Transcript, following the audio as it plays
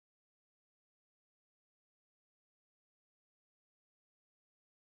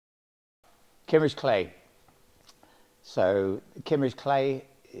Kimmeridge clay. So Kimmeridge clay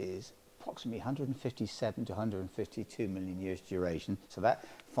is approximately 157 to 152 million years duration. So that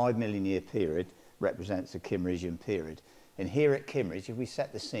 5 million year period represents the Kimmeridgian period. And here at Kimmeridge, if we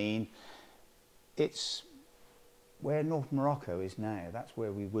set the scene, it's where North Morocco is now. That's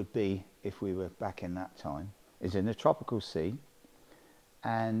where we would be if we were back in that time. It's in the tropical sea.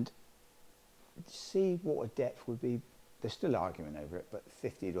 And sea water depth would be, they're still arguing over it, but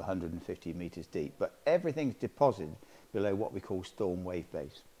 50 to 150 meters deep. But everything's deposited below what we call storm wave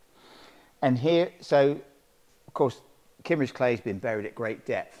base. And here, so of course, Kimmeridge clay has been buried at great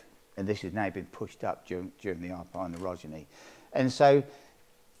depth, and this has now been pushed up during the Alpine orogeny. And so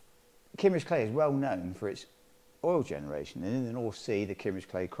Kimmeridge clay is well known for its oil generation, and in the North Sea, the Kimmeridge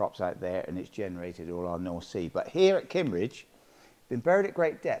clay crops out there, and it's generated all our North Sea. But here at Kimmeridge, been buried at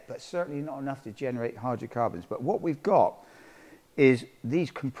great depth, but certainly not enough to generate hydrocarbons. But what we've got is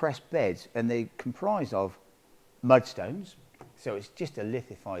these compressed beds, and they comprise of mudstones. So it's just a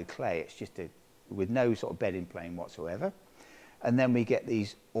lithified clay. It's just with no sort of bedding plane whatsoever. And then we get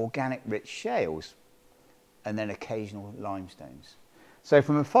these organic rich shales, and then occasional limestones. So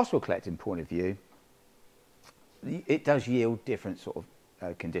from a fossil collecting point of view, it does yield different sort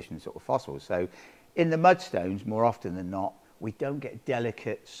of conditions, sort of fossils. So in the mudstones, more often than not, we don't get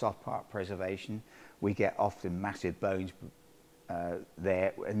delicate soft part preservation. We get often massive bones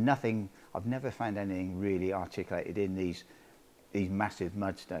there, and nothing, I've never found anything really articulated in these massive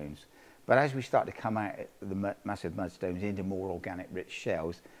mudstones. But as we start to come out the massive mudstones into more organic rich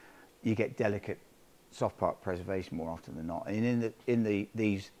shells, you get delicate soft part preservation more often than not. And in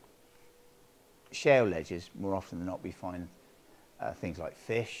these shale ledges, more often than not, we find things like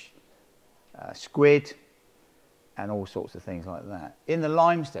fish, squid, and all sorts of things like that. In the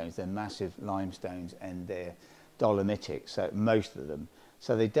limestones, they're massive limestones, and they're dolomitic, so most of them.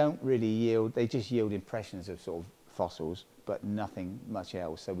 So they don't really yield, they just yield impressions of sort of fossils, but nothing much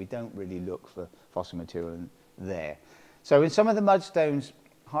else. So we don't really look for fossil material there. So in some of the mudstones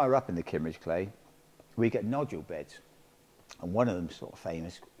higher up in the Kimmeridge clay, we get nodule beds. And one of them sort of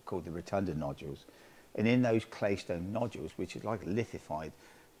famous, called the rotunda nodules. And in those claystone nodules, which is like lithified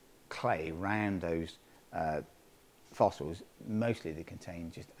clay around those fossils, mostly they contain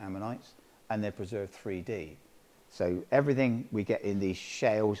just ammonites, and they're preserved 3D. So everything we get in these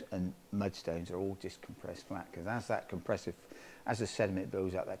shales and mudstones are all just compressed flat, because as the sediment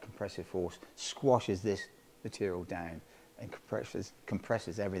builds up, that compressive force squashes this material down and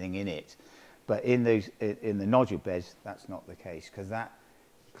compresses everything in it. But in the nodule beds, that's not the case, because that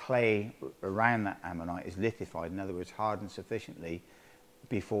clay around that ammonite is lithified, in other words, hardened sufficiently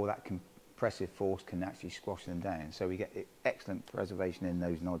before that compressive force can actually squash them down. So we get excellent preservation in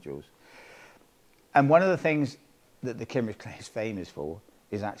those nodules. And one of the things that the Kimmeridge clay is famous for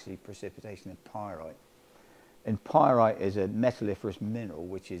is actually precipitation of pyrite. And pyrite is a metalliferous mineral,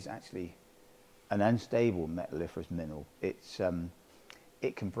 which is actually an unstable metalliferous mineral. It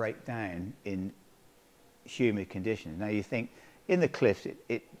can break down in humid conditions. Now you think in the cliffs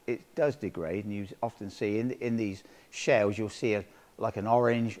it does degrade, and you often see in these shales you'll see like an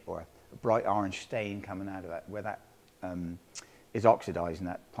orange or a bright orange stain coming out of that, where that is oxidizing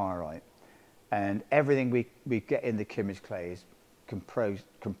that pyrite. And everything we get in the Kimmeridge clay is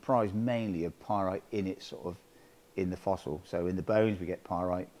comprised mainly of pyrite in the fossil. So in the bones we get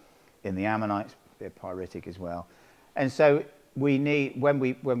pyrite, in the ammonites they're pyritic as well. And so we need, when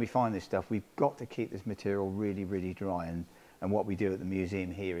we find this stuff, we've got to keep this material really, really dry. And what we do at the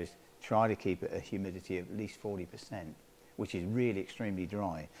museum here is try to keep it a humidity of at least 40%, which is really extremely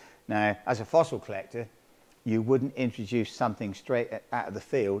dry. Now, as a fossil collector, you wouldn't introduce something straight out of the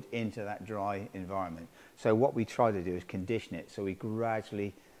field into that dry environment. So what we try to do is condition it, so we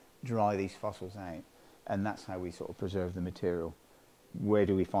gradually dry these fossils out, and that's how we sort of preserve the material. Where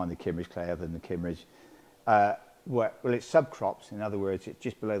do we find the Kimmeridge clay other than the Kimmeridge? Well, it's subcrops. In other words, it's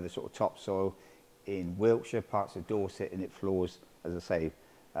just below the sort of topsoil in Wiltshire, parts of Dorset, and it floors, as I say,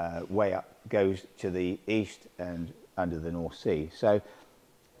 way up, goes to the east and under the North Sea. So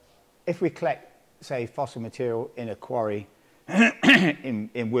if we collect, say, fossil material in a quarry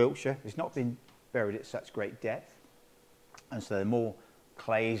in Wiltshire, it's not been buried at such great depth, and so there are more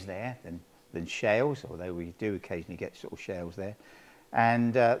clays there than shales, although we do occasionally get sort of shales there,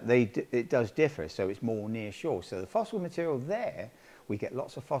 and it does differ, so it's more near shore. So the fossil material there, we get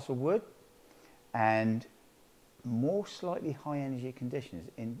lots of fossil wood, and more slightly high energy conditions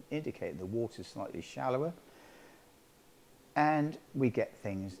indicate the water's slightly shallower, and we get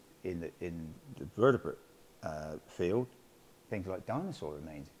things in the vertebrate field, things like dinosaur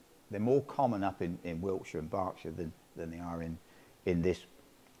remains. They're more common up in Wiltshire and Berkshire than they are in this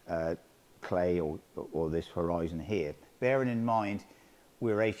clay or this horizon here, bearing in mind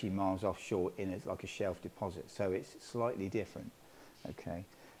we're 80 miles offshore in like a shelf deposit, so it's slightly different. Okay,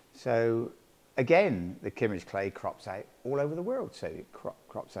 so again, the Kimmeridge clay crops out all over the world. So it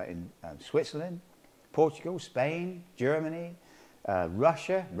crops out in Switzerland, Portugal, Spain, Germany,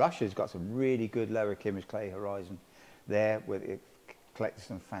 Russia. Russia's got some really good lower Kimmeridge clay horizon there, where it collected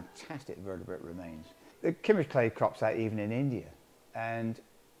some fantastic vertebrate remains. The Kimmeridge clay crops out even in India, and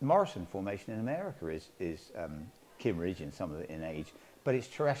Morrison Formation in America is Kimmeridge, in some of it in age, but it's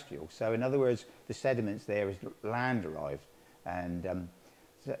terrestrial. So in other words, the sediments there is land derived, and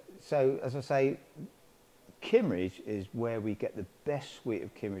so as I say, Kimmeridge is where we get the best suite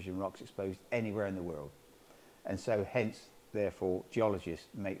of Kimmeridge rocks exposed anywhere in the world, and so hence, therefore, geologists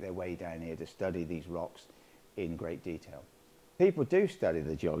make their way down here to study these rocks in great detail. People do study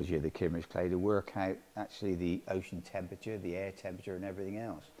the geology of the Kimmeridge clay to work out actually the ocean temperature, the air temperature and everything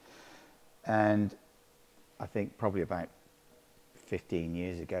else. And I think probably about 15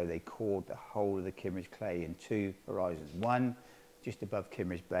 years ago they cored the whole of the Kimmeridge clay in two horizons, one just above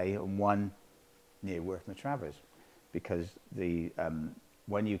Kimmeridge Bay and one near Worth Travers, because the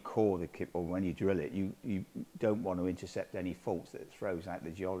when you core the or when you drill it, you don't want to intercept any faults that throws out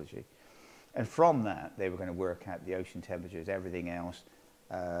the geology. And from that, they were going to work out the ocean temperatures, everything else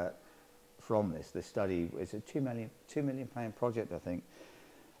from this. The study is a £2 million project, I think.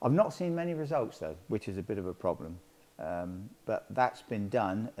 I've not seen many results, though, which is a bit of a problem. But that's been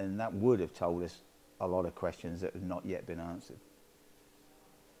done, and that would have told us a lot of questions that have not yet been answered.